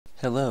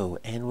Hello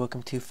and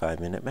welcome to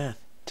 5-Minute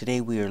Math. Today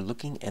we are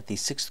looking at the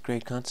 6th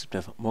grade concept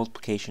of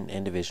multiplication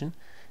and division.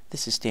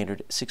 This is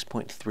standard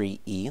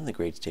 6.3e in the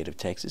great state of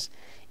Texas,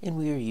 and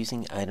we are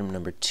using item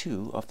number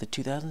 2 of the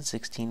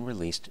 2016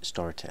 released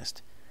STAAR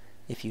test.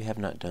 If you have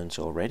not done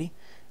so already,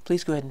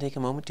 please go ahead and take a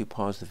moment to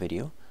pause the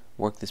video,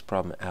 work this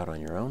problem out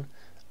on your own,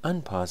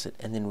 unpause it,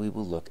 and then we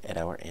will look at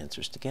our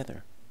answers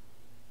together.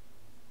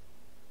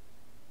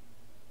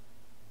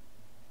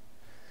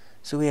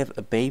 So we have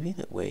a baby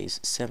that weighs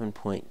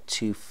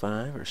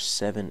 7.25 or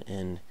 7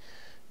 and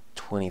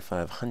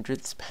 25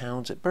 hundredths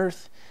pounds at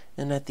birth,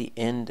 and at the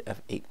end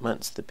of 8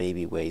 months the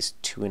baby weighs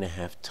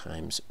 2.5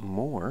 times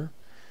more.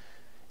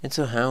 And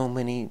so how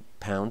many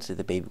pounds did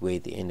the baby weigh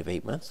at the end of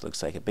 8 months?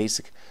 Looks like a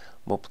basic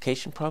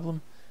multiplication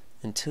problem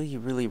until you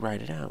really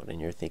write it out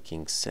and you're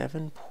thinking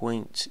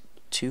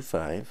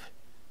 7.25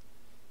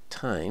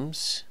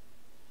 times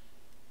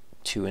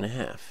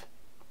 2.5.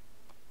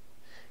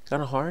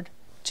 Kind of hard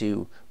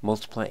to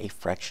multiply a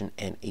fraction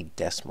and a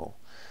decimal.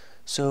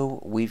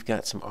 So we've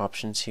got some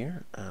options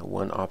here.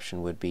 One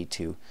option would be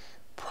to,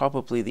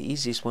 probably the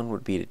easiest one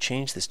would be to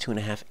change this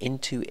 2.5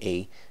 into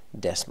a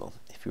decimal.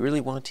 If you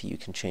really want to, you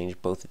can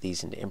change both of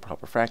these into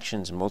improper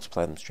fractions and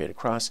multiply them straight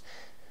across,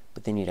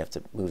 but then you'd have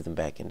to move them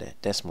back into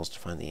decimals to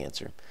find the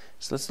answer.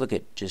 So let's look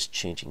at just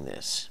changing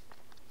this.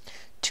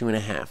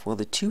 2.5. Well,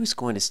 the 2 is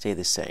going to stay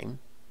the same,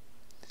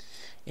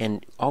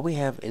 and all we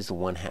have is the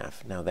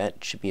 1/2. Now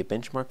that should be a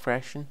benchmark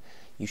fraction.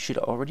 You should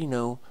already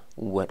know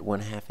what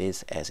 1/2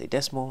 is as a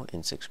decimal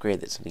in 6th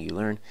grade. That's something you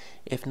learn.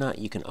 If not,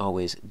 you can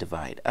always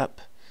divide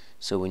up.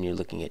 So when you're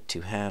looking at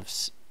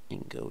 2/2, you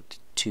can go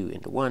 2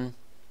 into 1,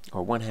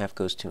 or 1/2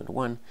 goes 2 into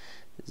 1,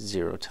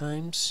 0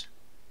 times.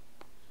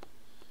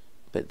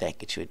 But that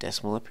gets you a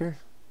decimal up here.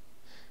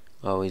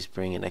 Always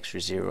bring an extra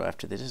 0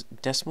 after the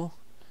decimal.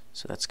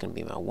 So that's going to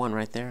be my 1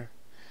 right there.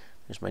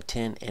 There's my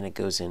 10, and it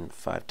goes in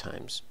 5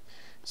 times.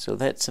 So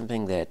that's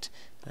something that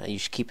you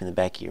should keep in the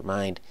back of your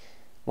mind.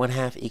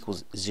 1/2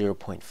 equals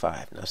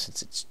 0.5. Now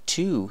since it's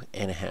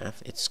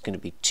 2.5, it's going to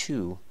be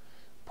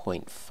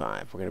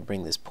 2.5. We're going to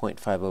bring this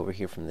 0.5 over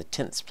here from the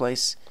 10ths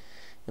place,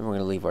 and we're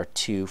going to leave our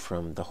 2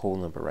 from the whole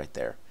number right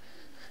there.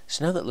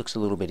 So now that looks a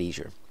little bit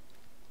easier.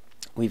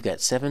 We've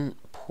got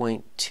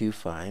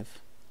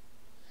 7.25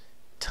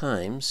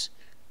 times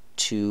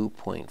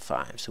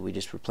 2.5. So we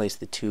just replace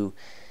the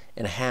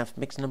 2.5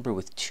 mixed number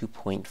with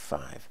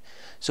 2.5.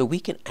 So we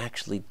can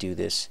actually do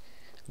this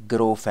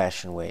good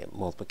old-fashioned way of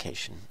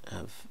multiplication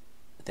of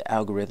the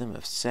algorithm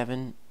of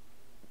 7,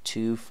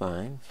 2,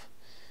 5,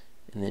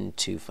 and then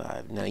 2,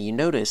 5. Now you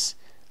notice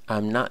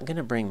I'm not going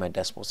to bring my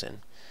decimals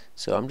in,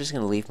 so I'm just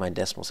going to leave my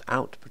decimals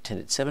out, pretend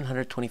it's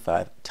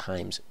 725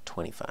 times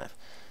 25.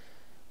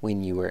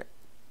 When you are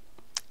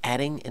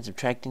adding and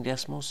subtracting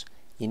decimals,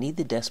 you need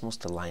the decimals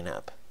to line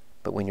up,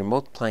 but when you're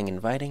multiplying and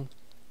dividing,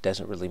 it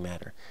doesn't really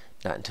matter,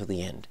 not until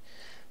the end.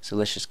 So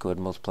let's just go ahead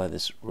and multiply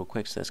this real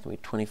quick. So that's going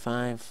to be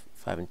 25.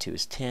 5 and 2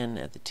 is 10.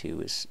 Add the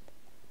 2 is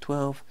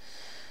 12.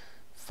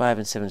 5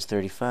 and 7 is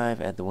 35.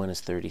 Add the 1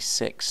 is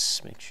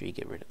 36. Make sure you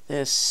get rid of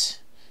this.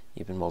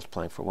 You've been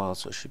multiplying for a while,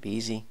 so it should be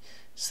easy.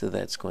 So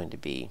that's going to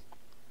be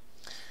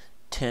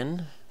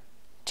 10.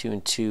 2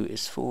 and 2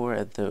 is 4.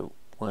 Add the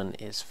 1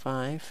 is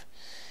 5.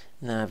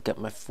 Now I've got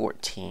my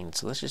 14.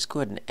 So let's just go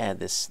ahead and add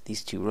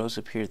these two rows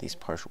up here, these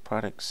partial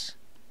products.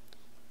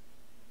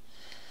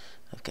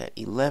 I've got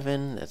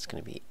 11. That's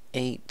going to be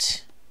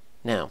 8.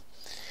 Now,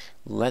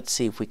 let's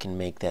see if we can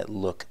make that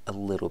look a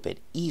little bit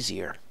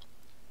easier.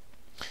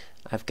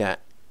 I've got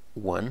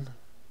 1,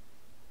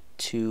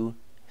 2,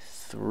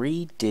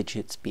 3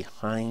 digits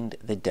behind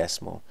the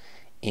decimal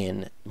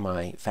in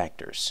my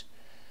factors.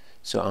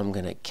 So I'm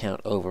going to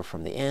count over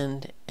from the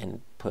end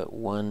and put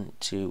 1,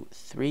 2,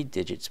 3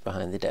 digits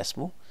behind the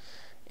decimal,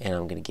 and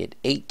I'm going to get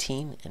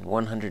 18 and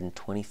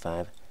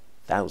 125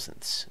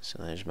 thousandths.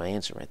 So there's my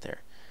answer right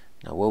there.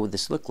 Now what would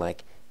this look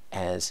like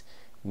as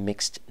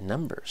mixed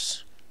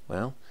numbers?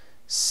 Well,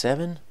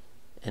 7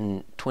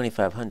 and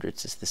 25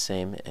 hundredths is the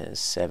same as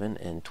 7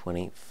 and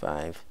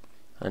 25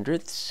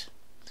 hundredths,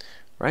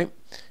 right?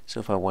 So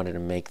if I wanted to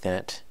make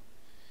that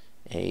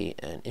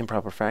an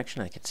improper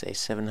fraction, I could say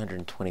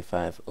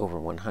 725 over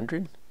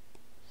 100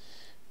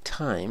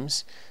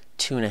 times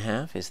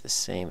 2.5 is the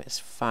same as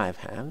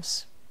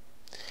 5/2.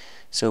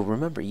 So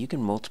remember, you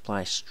can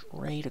multiply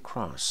straight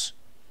across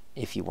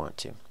if you want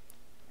to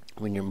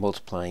when you're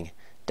multiplying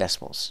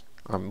decimals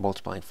or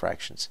multiplying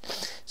fractions.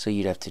 So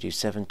you'd have to do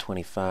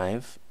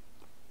 725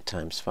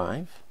 times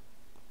 5,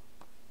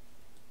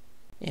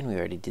 and we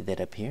already did that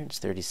up here. It's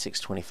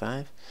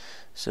 3625.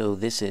 So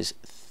this is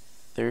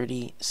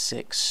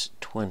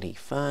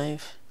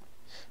 3625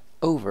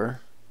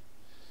 over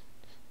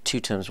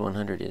 2 times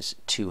 100 is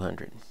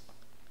 200.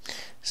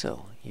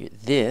 So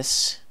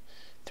this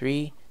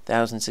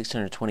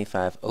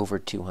 3,625 over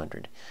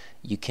 200.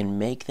 You can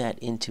make that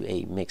into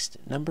a mixed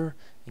number,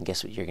 and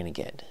guess what you're going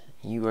to get?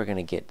 You are going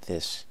to get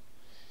this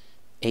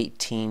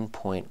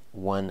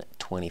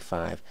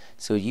 18.125.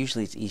 So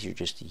usually it's easier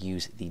just to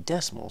use the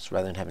decimals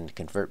rather than having to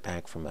convert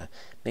back from a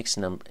mixed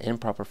number,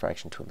 improper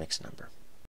fraction to a mixed number.